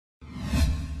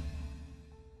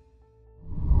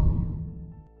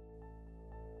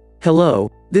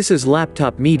Hello, this is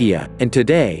Laptop Media, and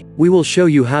today, we will show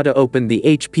you how to open the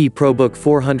HP ProBook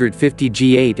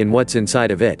 450G8 and what's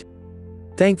inside of it.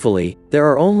 Thankfully, there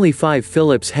are only 5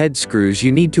 Phillips head screws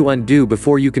you need to undo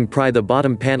before you can pry the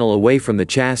bottom panel away from the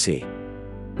chassis.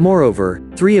 Moreover,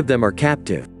 3 of them are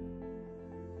captive.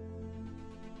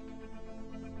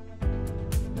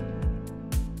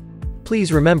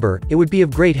 Please remember, it would be of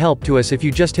great help to us if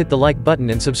you just hit the like button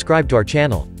and subscribe to our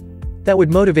channel. That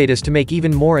would motivate us to make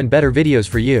even more and better videos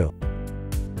for you.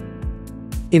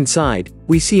 Inside,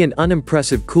 we see an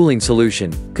unimpressive cooling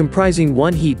solution, comprising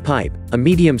one heat pipe, a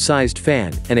medium-sized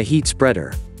fan, and a heat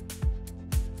spreader.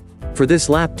 For this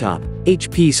laptop,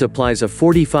 HP supplies a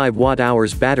 45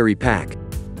 watt-hours battery pack.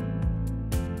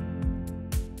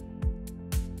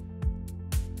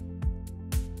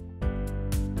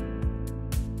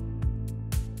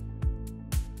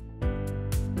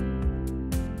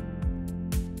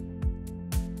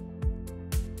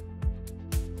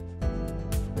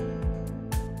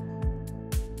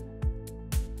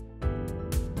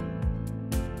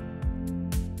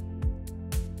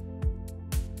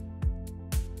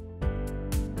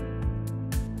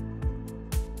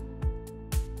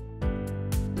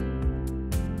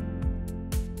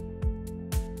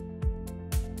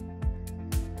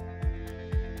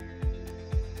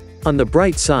 On the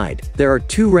bright side, there are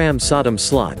 2 RAM SODIMM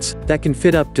slots that can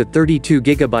fit up to 32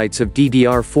 GB of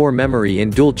DDR4 memory in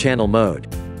dual-channel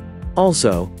mode.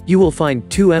 Also, you will find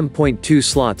 2 M.2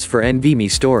 slots for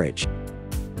NVMe storage.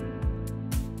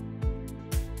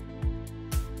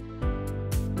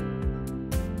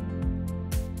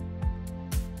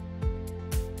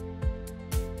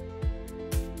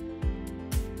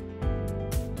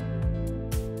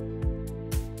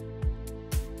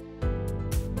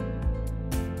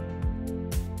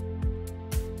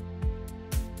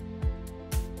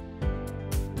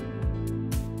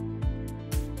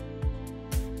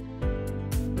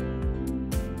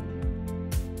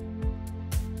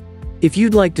 If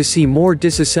you'd like to see more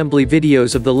disassembly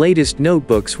videos of the latest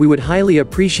notebooks, we would highly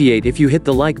appreciate if you hit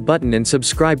the like button and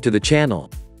subscribe to the channel.